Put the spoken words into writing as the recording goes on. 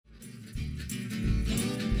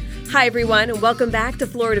Hi, everyone, and welcome back to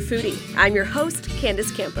Florida Foodie. I'm your host, Candace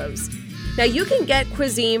Campos. Now, you can get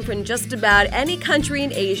cuisine from just about any country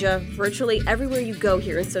in Asia, virtually everywhere you go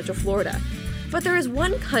here in Central Florida. But there is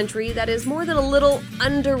one country that is more than a little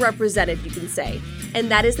underrepresented, you can say, and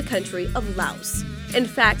that is the country of Laos. In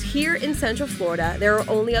fact, here in Central Florida, there are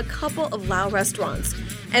only a couple of Lao restaurants,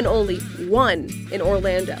 and only one in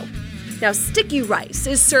Orlando. Now, Sticky Rice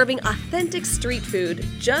is serving authentic street food,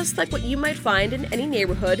 just like what you might find in any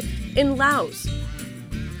neighborhood in Laos.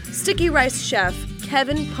 Sticky Rice chef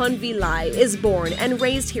Kevin Punvilai is born and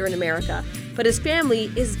raised here in America, but his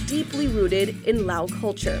family is deeply rooted in Lao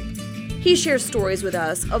culture. He shares stories with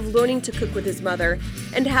us of learning to cook with his mother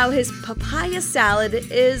and how his papaya salad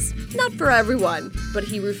is not for everyone, but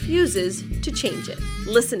he refuses to change it.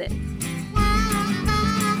 Listen in.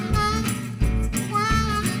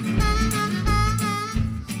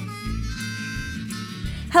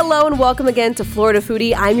 Hello and welcome again to Florida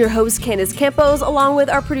Foodie. I'm your host, Candace Campos, along with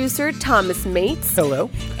our producer, Thomas Mates. Hello.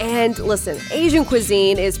 And listen, Asian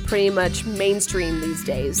cuisine is pretty much mainstream these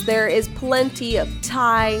days. There is plenty of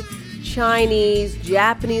Thai, Chinese,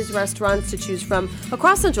 Japanese restaurants to choose from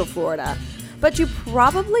across Central Florida. But you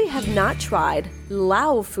probably have not tried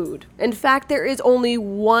Lao food. In fact, there is only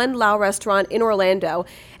one Lao restaurant in Orlando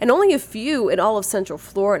and only a few in all of Central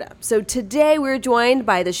Florida. So today we're joined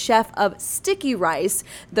by the chef of Sticky Rice,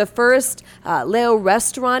 the first Lao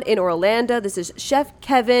restaurant in Orlando. This is Chef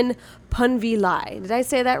Kevin Punvilai. Did I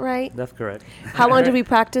say that right? That's correct. How long did we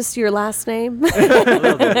practice your last name?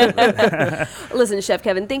 Listen, Chef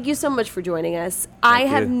Kevin, thank you so much for joining us. I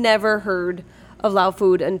have never heard of Lao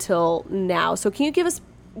food until now. So can you give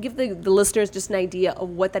the listeners just an idea of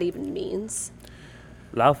what that even means?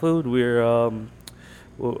 Lao food, we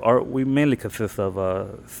mainly consist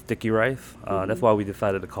of sticky rice. That's why we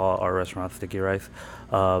decided to call our restaurant Sticky Rice.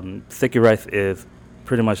 Sticky rice is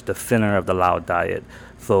pretty much the center of the Lao diet.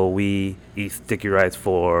 So we eat sticky rice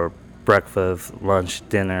for breakfast, lunch,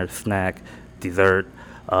 dinner, snack, dessert,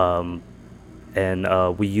 and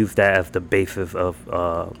we use that as the basis of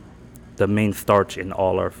the main starch in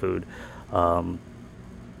all our food.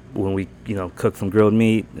 When we, cook some grilled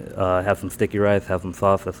meat, have some sticky rice, have some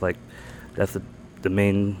sauce, that's the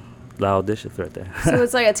main Lao dishes right there. So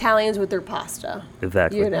it's like Italians with their pasta.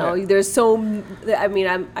 Exactly. There's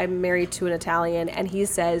I'm married to an Italian, and he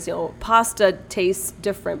says, pasta tastes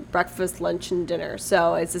different, breakfast, lunch, and dinner.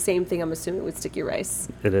 So it's the same thing, I'm assuming, with sticky rice.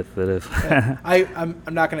 It is. Yeah. I'm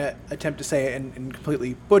not going to attempt to say it and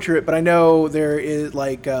completely butcher it, but I know there is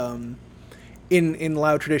in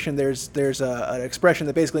Lao tradition, there's an expression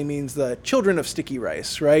that basically means the children of sticky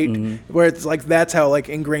rice, right? Mm-hmm. Where it's like that's how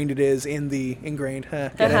ingrained it is in the in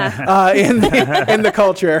the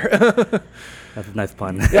culture. That's a nice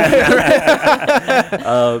pun.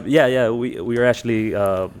 We are actually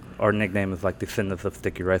our nickname is descendants of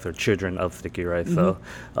sticky rice or children of sticky rice.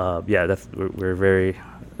 Mm-hmm. So we're very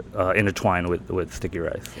intertwined with sticky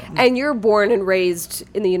rice. So. And you're born and raised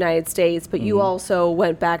in the United States, but you also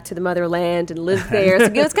went back to the motherland and lived there. So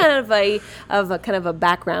give us kind of a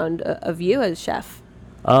background of you as chef.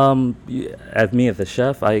 As me as a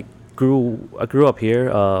chef, I grew up here.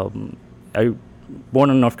 Born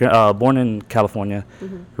in California,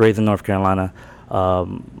 raised in North Carolina.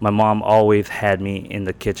 My mom always had me in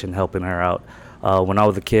the kitchen helping her out. When I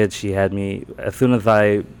was a kid, she had me, as soon as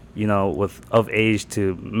I was of age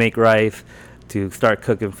to make rice, to start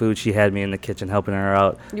cooking food, she had me in the kitchen helping her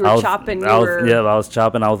out. You were chopping. I was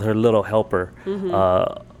chopping. I was her little helper,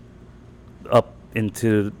 up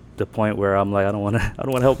into the point where I'm like, I don't want to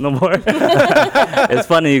help no more. It's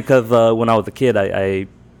funny because when I was a kid, I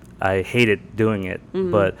hated doing it,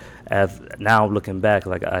 but as now looking back,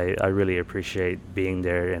 I really appreciate being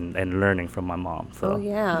there and learning from my mom. So. Oh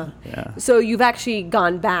yeah. So you've actually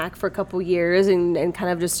gone back for a couple years and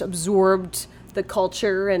kind of just absorbed the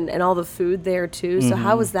culture and all the food there too. So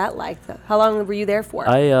how was that like? How long were you there for?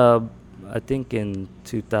 I think in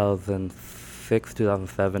 2006,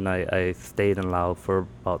 2007, I stayed in Laos for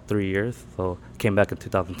about 3 years. So came back in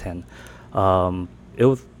 2010. It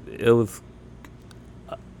was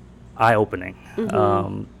eye-opening.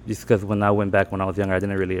 Just because when I went back when I was younger, I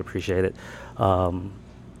didn't really appreciate it. Going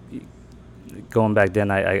back then,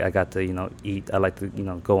 I got to eat. I like to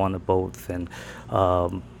go on the boats and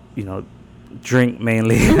drink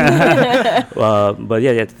mainly. But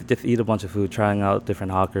just eat a bunch of food, trying out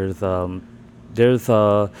different hawkers. There's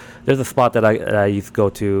a spot that I used to go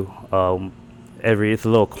to. It's a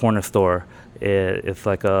little corner store. It's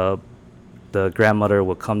like the grandmother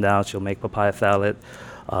will come down. She'll make papaya salad.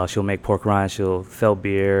 She'll make pork rinds. She'll sell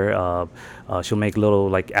beer. She'll make little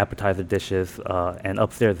like appetizer dishes. And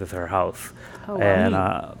upstairs is her house. Oh,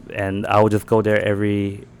 wow. And I will just go there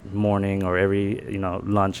every morning or every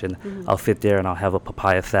lunch, and I'll sit there and I'll have a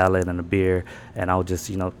papaya salad and a beer, and I'll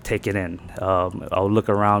just take it in. I'll look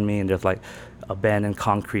around me and there's like abandoned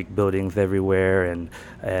concrete buildings everywhere,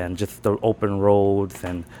 and just the open roads,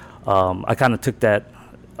 and I kind of took that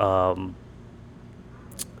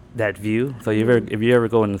that view. So if you ever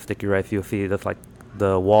go in the Sticky Rice, you'll see that's like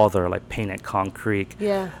the walls are like painted concrete.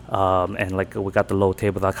 Yeah. And like we got the low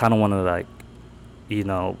tables. I kind of want to like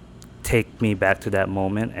take me back to that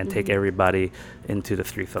moment and take everybody into the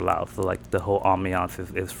streets of Laos. So like the whole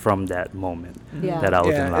ambiance is from that moment that I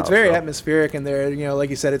was in Laos. It's very atmospheric in there. Like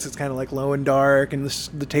you said, it's kind of like low and dark, and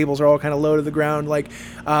the tables are all kind of low to the ground. Like,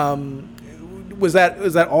 was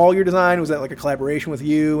that all your design? Was that like a collaboration with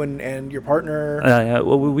you and your partner? Yeah.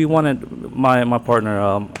 Well, we wanted my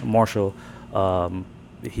partner Marshall.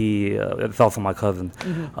 It's also my cousin.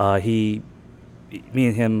 Me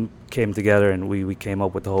and him came together, and we came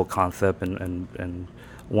up with the whole concept and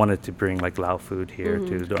wanted to bring like Lao food here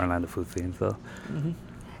to the Orlando food scene. So.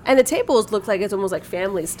 And the tables look like it's almost like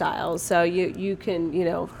family style. So you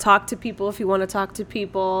can, talk to people if you want to talk to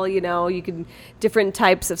people. You can, different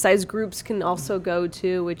types of size groups can also go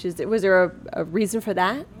to, was there a reason for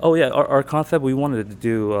that? Oh, yeah. Our concept, we wanted to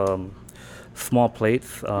do small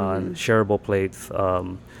plates, shareable plates,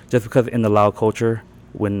 just because in the Lao culture,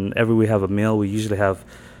 whenever we have a meal, we usually have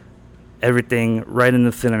everything right in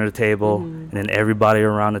the center of the table, and then everybody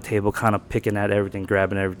around the table kind of picking at everything,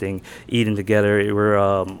 grabbing everything, eating together. We're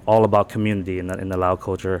all about community in the Lao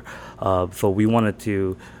culture. So we wanted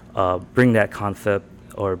to bring that concept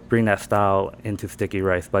or bring that style into Sticky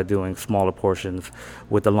Rice by doing smaller portions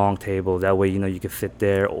with the long table. That way, you can sit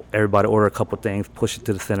there, everybody order a couple things, push it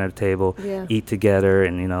to the center of the table, eat together,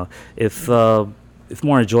 and it's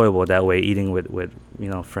more enjoyable that way, eating with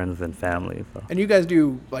friends and family. So. And you guys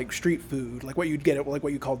do like street food, like what you'd get at like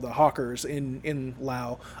what you called the hawkers in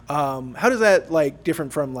Lao. How does that like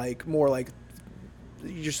different from like more like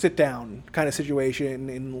you just sit down kind of situation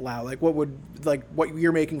in Lao? Like what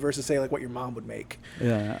you're making versus say like what your mom would make?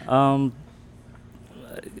 Yeah.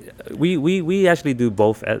 We actually do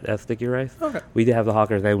both at Sticky Rice. Okay. We do have the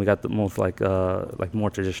hawkers, and we got the most like more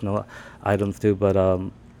traditional items too. But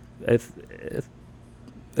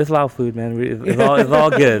it's Lao food, man. It's all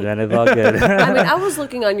good, man. It's all good. I was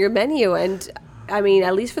looking on your menu, and at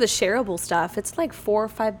least for the shareable stuff, it's like $4 or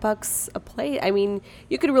 $5 a plate.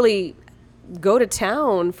 You could really go to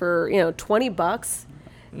town for $20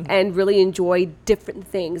 and really enjoy different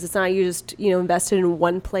things. It's not you just invested in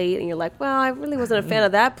one plate and you're like, well, I really wasn't a fan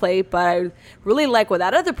of that plate, but I really like what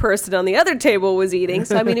that other person on the other table was eating.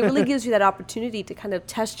 So it really gives you that opportunity to kind of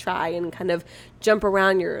test try and kind of jump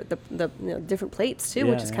around the different plates too,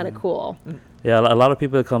 which is kind of cool. Yeah, a lot of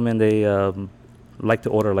people that come in, they like to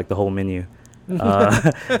order like the whole menu.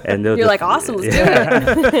 And you're like, awesome, let's do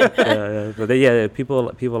it. But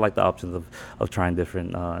people like the options of trying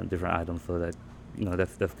different items, so that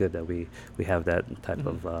that's good that we have that type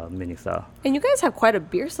of menu style. And you guys have quite a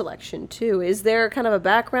beer selection too. Is there kind of a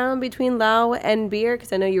background between Lao and beer?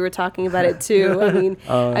 Because I know you were talking about it too.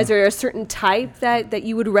 Is there a certain type that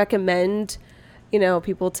you would recommend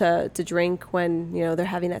people to drink when they're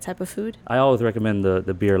having that type of food? I always recommend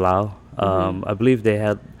the beer Lao. I believe they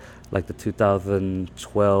had like the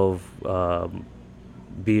 2012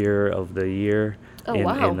 beer of the year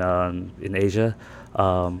in Asia.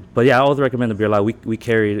 But yeah, I always recommend the beer Lao. We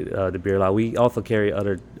carry the beer Lao. We also carry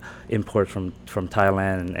other imports from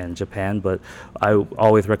Thailand and Japan, but I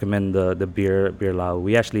always recommend the beer Lao.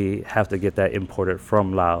 We actually have to get that imported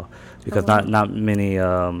from Lao because not many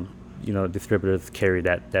distributors carry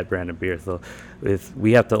that brand of beer. So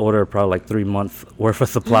we have to order probably like 3 months worth of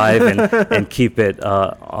supplies and keep it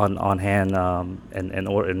on hand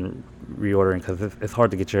and reordering, because it's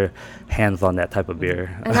hard to get your hands on that type of beer.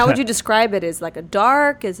 And how would you describe it? Is like a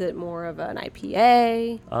dark? Is it more of an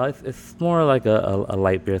IPA? It's more like a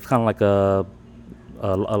light beer. It's kind of like a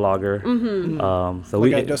lager. So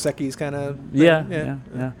like a Dos Equis kind of.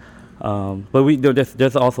 Yeah. But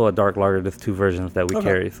there's also a dark lager. There's two versions that we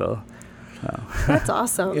carry. So that's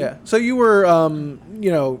awesome. Yeah. So you were,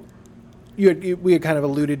 we had kind of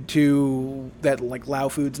alluded to that like Lao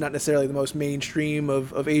food's not necessarily the most mainstream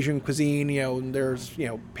of Asian cuisine. And there's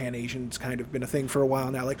Pan Asian's kind of been a thing for a while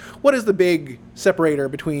now. Like, what is the big separator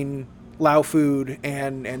between Lao food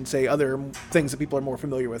and say other things that people are more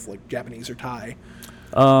familiar with, like Japanese or Thai?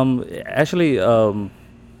 Actually,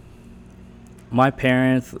 my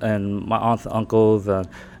parents and my aunts and uncles and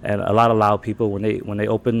a lot of Lao people, when they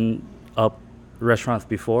open up restaurants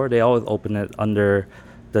before, they always open it under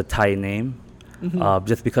the Thai name.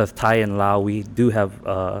 Just because Thai and Lao, we do have,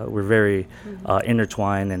 we're very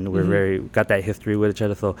intertwined, and we're very got that history with each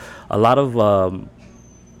other. So a lot of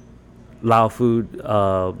Lao food,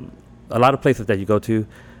 a lot of places that you go to,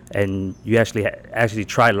 and you actually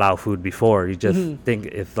try Lao food before. You just think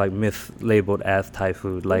it's like mislabeled as Thai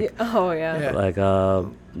food. Like, like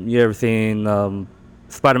you ever seen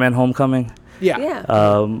Spider-Man: Homecoming?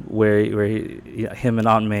 Yeah. Where him and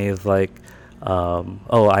Aunt May is like,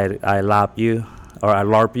 I lap you, or I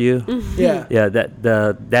LARP you. Yeah.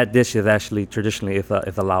 That dish is actually traditionally it's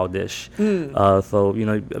a Lao dish. So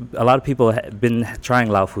a lot of people have been trying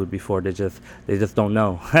Lao food before. They just don't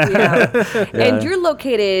know. And you're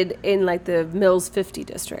located in like the Mills 50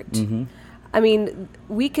 district. I mean,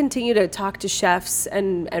 we continue to talk to chefs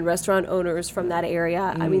and restaurant owners from that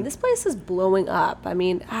area. I mean, this place is blowing up. I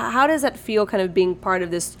mean, how does that feel, kind of being part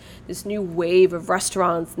of this new wave of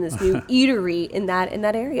restaurants and this new eatery in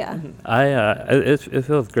that area? It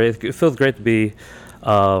feels great. It feels great to be,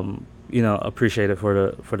 appreciated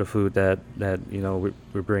for the food that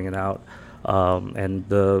we're bringing out, and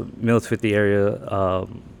the Mills 50 area,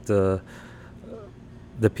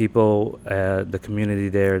 the people, the community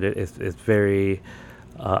there, is very.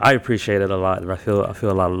 I appreciate it a lot. I feel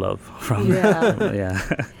a lot of love from. Yeah.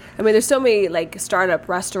 I mean, there's so many like startup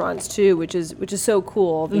restaurants too, which is so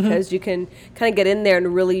cool because you can kind of get in there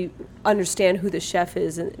and really understand who the chef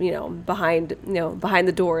is, and behind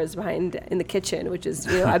the doors, in the kitchen, which is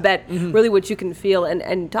I bet really what you can feel.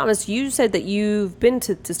 And Thomas, you said that you've been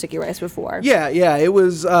to Sticky Rice before. Yeah. It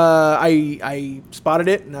was I spotted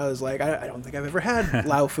it and I was like, I don't think I've ever had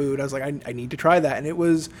Lao food. I was like, I need to try that, and it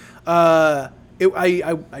was. I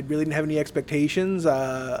really didn't have any expectations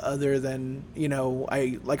other than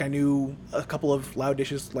I knew a couple of Lao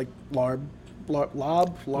dishes like lob.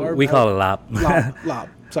 We call it lob. Lob.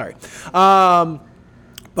 Sorry.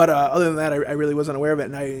 But other than that, I really wasn't aware of it.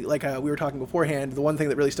 And we were talking beforehand, the one thing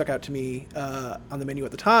that really stuck out to me on the menu at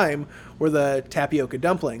the time were the tapioca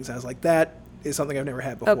dumplings. I was like, that is something I've never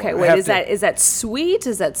had before. Okay, wait, is that sweet?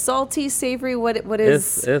 Is that salty, savory? What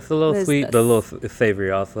is? It's a little sweet, but a little savory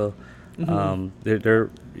also.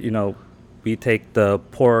 We take the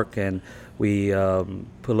pork and we put a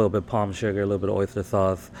little bit of palm sugar, a little bit of oyster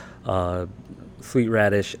sauce, sweet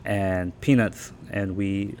radish, and peanuts, and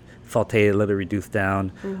we saute it, let it reduce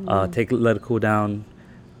down, let it cool down,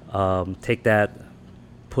 take that,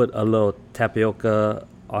 put a little tapioca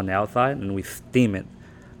on the outside, and we steam it,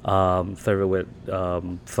 serve it with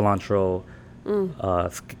cilantro,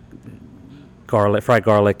 fried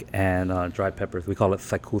garlic, and dried peppers. We call it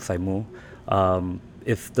saiku saimu.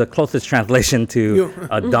 It's the closest translation to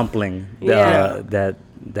a dumpling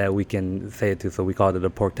that we can say it to, so we call it a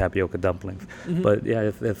pork tapioca dumplings. But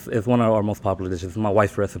yeah, it's one of our most popular dishes. It's my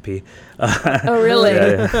wife's recipe. Oh, really?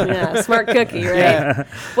 Yeah, smart cookie, right? Yeah.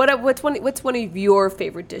 What's one of your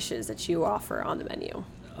favorite dishes that you offer on the menu?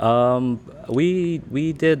 We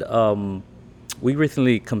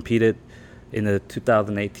recently competed in the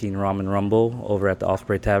 2018 Ramen Rumble over at the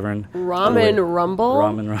Osprey Tavern. Ramen Rumble?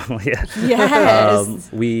 Ramen Rumble, yeah.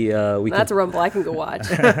 Yes. We That's a rumble I can go watch.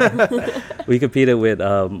 We competed with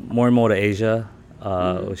Morimoto Asia,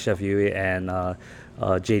 with Chef Yui, and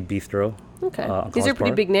Jade Bistro. Okay. These are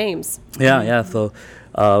pretty big names. Yeah. So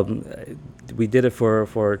we did it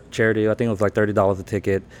for charity. I think it was like $30 a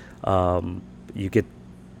ticket. You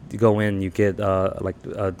go in, you get like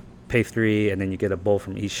a pastry, and then you get a bowl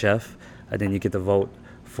from each chef. And then you get to vote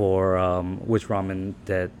for which ramen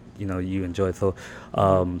that you enjoy. So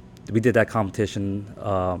we did that competition,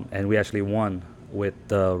 and we actually won with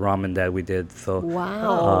the ramen that we did. So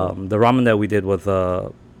wow. The ramen that we did was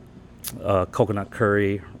a coconut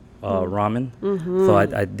curry ramen. So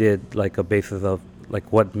I did like a basis of like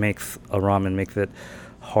what makes a ramen, makes it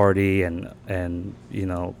hearty and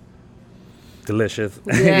delicious.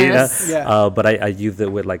 Yes. But I used it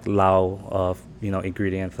with like Lao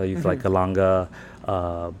ingredients. I used like kalanga,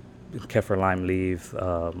 kaffir lime leaves,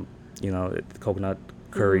 coconut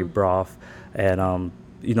curry broth, and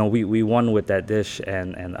we won with that dish,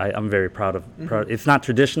 and I'm very proud of. It's not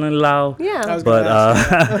traditionally Lao,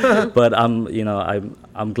 but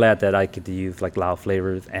I'm glad that I get to use like Lao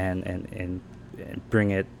flavors and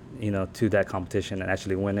bring it to that competition and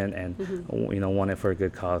actually win it, and won it for a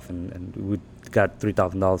good cause, and we got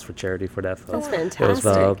 $3,000 for charity for that. So that's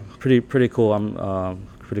fantastic. It was pretty cool. I'm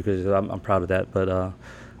pretty good. I'm proud of that. But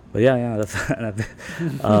yeah, that's.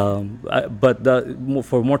 But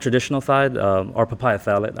for more traditional side, our papaya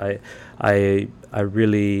salad, I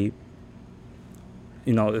really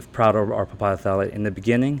is proud of our papaya salad. In the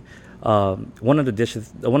beginning, one of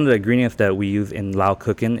the ingredients that we use in Lao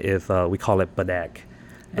cooking is we call it badak.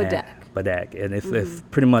 Badak. Badak, and it's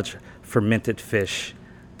pretty much fermented fish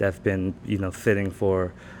that's been sitting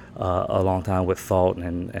for a long time with salt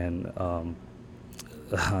and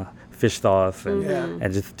fish sauce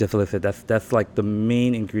and just listed. That's like the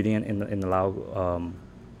main ingredient in the Lao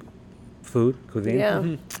food cuisine. Yeah.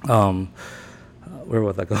 Where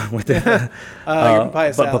was I going with it? Your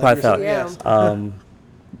papaya salad. Papaya salad. Yes.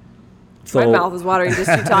 So My mouth is watering just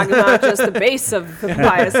you talking about just the base of the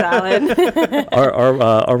papaya salad.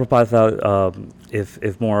 our papaya salad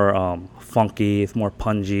is more funky. It's more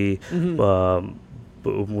pungy.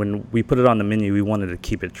 But when we put it on the menu, we wanted to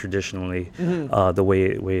keep it traditionally the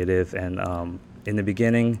way it is. And in the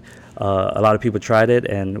beginning, a lot of people tried it,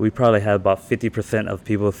 and we probably had about 50% of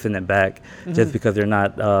people send it back just because they're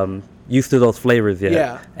not used to those flavors yet.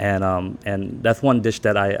 Yeah. And that's one dish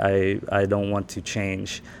that I don't want to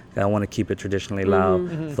change. I want to keep it traditionally Lao.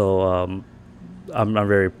 So I'm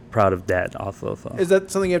very proud of that also. So. Is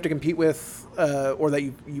that something you have to compete with, or that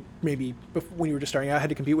you maybe when you were just starting out had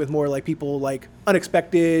to compete with more like people like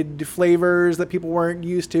unexpected flavors that people weren't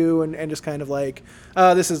used to, and just kind of like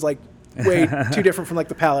this is like way too different from like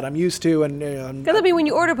the palate I'm used to, and Because I mean, when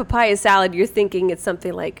you order papaya salad, you're thinking it's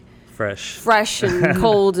something like fresh and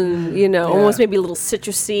cold and almost maybe a little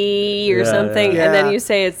citrusy or something, and then you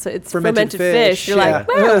say it's fermented fish. You're like,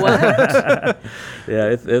 whoa, what? Yeah,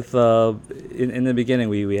 it's in the beginning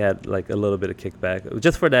we had like a little bit of kickback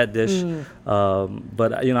just for that dish,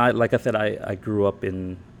 but like I said, I grew up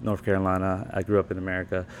in North Carolina. I grew up in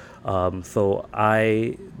America, so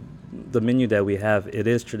the menu that we have, it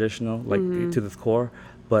is traditional like to this core,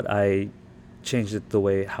 but I changed it the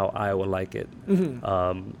way how I would like it.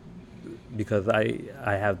 Because I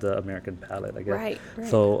have the American palate, I guess. Right.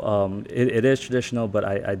 So it is traditional, but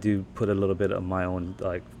I do put a little bit of my own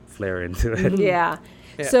like flair into it. Yeah.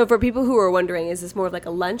 So for people who are wondering, is this more of like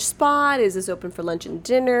a lunch spot? Is this open for lunch and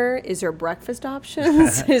dinner? Is there breakfast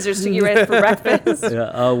options? Is there sticky rice for breakfast?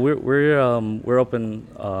 Yeah, we're open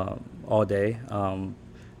all day.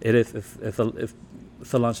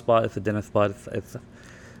 It's a lunch spot. It's a dinner spot. It's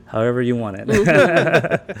however you want it.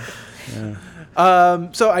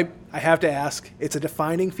 So I have to ask, it's a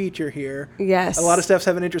defining feature here. Yes. A lot of chefs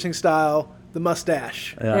have an interesting style. The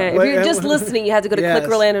mustache. Yeah. If you're just listening, you have to go to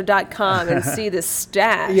clickorlando.com and see this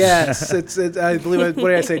stash. Yes, it's I believe, what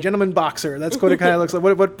did I say? Gentleman boxer. That's what it kind of looks like.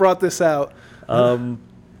 What brought this out?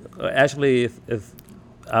 Actually,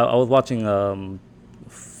 I was watching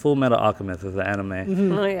Full Metal Alchemist is an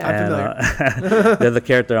anime. Oh, yeah. I'm familiar. There's a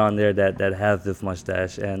character on there that has this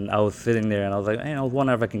mustache, and I was sitting there and I was like, I was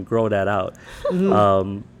wondering if I can grow that out.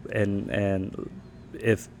 And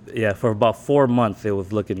if for about 4 months it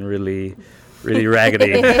was looking really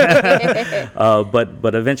raggedy.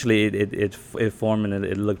 But eventually it formed and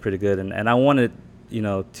it looked pretty good, and I wanted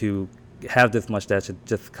to have this mustache to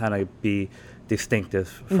just kind of be distinctive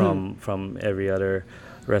from every other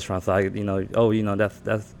restaurant. So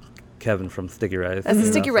that's Kevin from Sticky Rice. That's the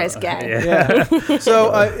Sticky Rice guy. Yeah.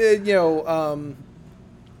 So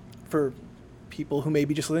for people who may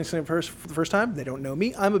be just listening for the first time, they don't know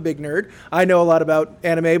me. I'm a big nerd. I know a lot about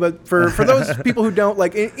anime, but for those people who don't,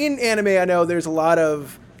 like in anime, I know there's a lot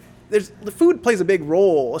of the food plays a big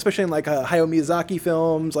role, especially in like Hayao Miyazaki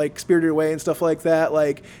films, like Spirited Away and stuff like that.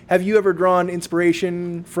 Like, have you ever drawn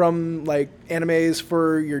inspiration from like animes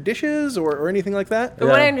for your dishes or anything like that? But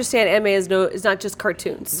what I understand, anime is not just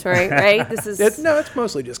cartoons, right? This is it's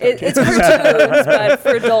mostly just cartoons. It's cartoons, but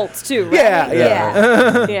for adults too, right?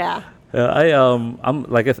 Yeah. Yeah. I'm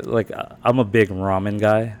I'm a big ramen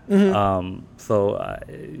guy. So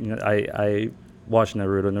I watch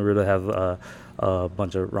Naruto. Naruto has a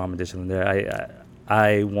bunch of ramen dishes in there.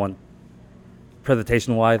 I want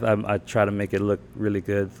presentation wise, I try to make it look really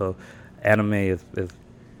good. So anime is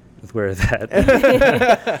where it's at.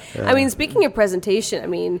 I mean, speaking of presentation, I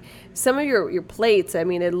mean, some of your plates, I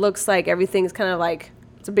mean, it looks like everything's kind of like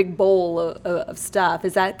it's a big bowl of stuff.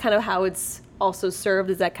 Is that kind of how it's also served?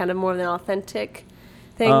 Is that kind of more of an authentic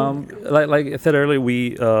thing? Like I said earlier,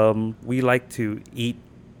 we like to eat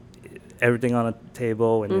everything on a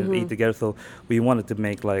table and eat together. So we wanted to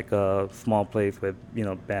make like a small place with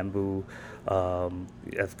bamboo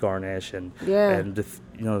as garnish and just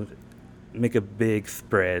make a big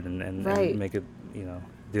spread and make it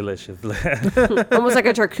delicious. Almost like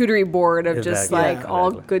a charcuterie board of just like Exactly.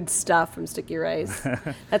 all good stuff from Sticky Rice.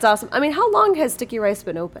 That's awesome. I mean, how long has Sticky Rice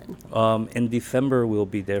been open? In December we'll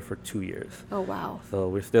be there for 2 years. Oh wow. So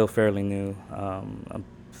we're still fairly new. I'm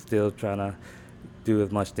still trying to do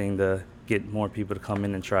as much thing to get more people to come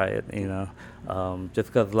in and try it.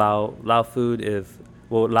 Just because Lao food is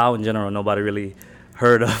Lao in general, nobody really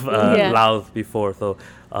heard of Laos before. So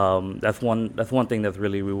that's one thing that's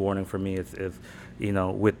really rewarding for me is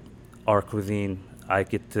with our cuisine, I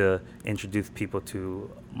get to introduce people to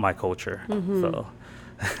my culture. So.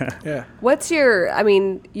 Yeah. What's your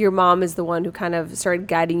mom is the one who kind of started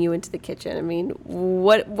guiding you into the kitchen. I mean,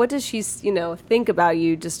 what does she, think about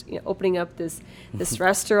you just opening up this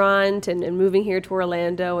restaurant and moving here to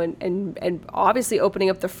Orlando and obviously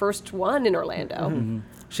opening up the first one in Orlando?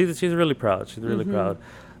 She's really proud. She's really proud.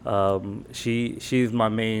 She's my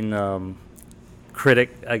main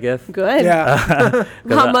critic, I guess. Good. Yeah.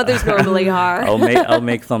 How mothers normally are. I'll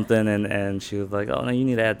make something and she was like, oh no, you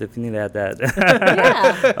need to add this, you need to add that.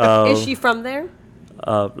 Yeah. Is she from there?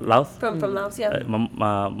 Laos. From Laos, yeah.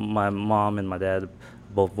 My mom and my dad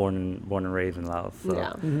both born and raised in Laos. So,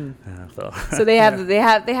 yeah. So they have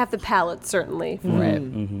the palate certainly for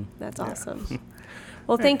it. That's awesome.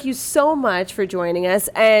 Well, thank you so much for joining us.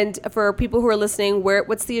 And for people who are listening,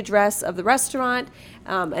 what's the address of the restaurant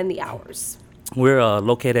and the hours? We're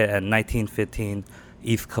located at 1915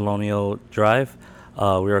 East Colonial Drive.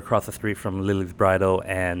 We're across the street from Lily's Bridal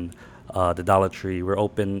and the Dollar Tree. We're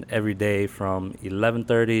open every day from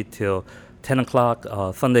 11:30 till 10 o'clock.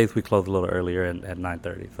 Sundays we close a little earlier at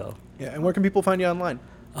 9:30. So. Yeah, and where can people find you online?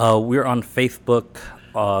 We're on Facebook,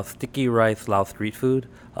 Sticky Rice Lao Street Food.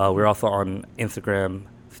 We're also on Instagram,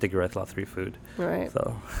 Sticky Rice Lao Street Food. Right.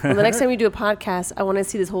 So. Well, the next time we do a podcast, I want to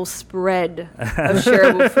see this whole spread of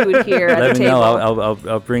shareable food here at the table.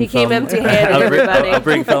 I'll bring some. He came empty-handed, everybody. I'll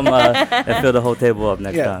bring some and fill the whole table up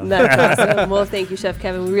next time. That's awesome. Well, thank you, Chef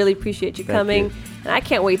Kevin. We really appreciate you coming. And I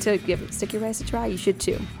can't wait to give Sticky Rice a try. You should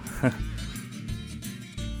too.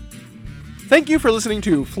 Thank you for listening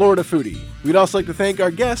to Florida Foodie. We'd also like to thank our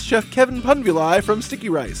guest, Chef Kevin Punvilai from Sticky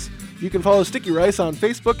Rice. You can follow Sticky Rice on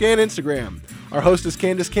Facebook and Instagram. Our host is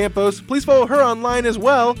Candace Campos. Please follow her online as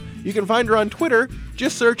well. You can find her on Twitter.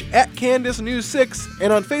 Just search @CandaceNews6,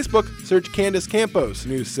 and on Facebook, search Candace Campos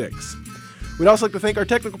News 6. We'd also like to thank our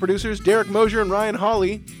technical producers, Derek Mosier and Ryan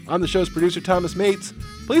Hawley. I'm the show's producer, Thomas Mates.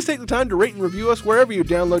 Please take the time to rate and review us wherever you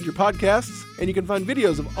download your podcasts, and you can find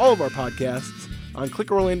videos of all of our podcasts on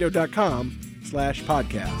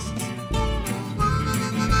clickorlando.com/podcasts.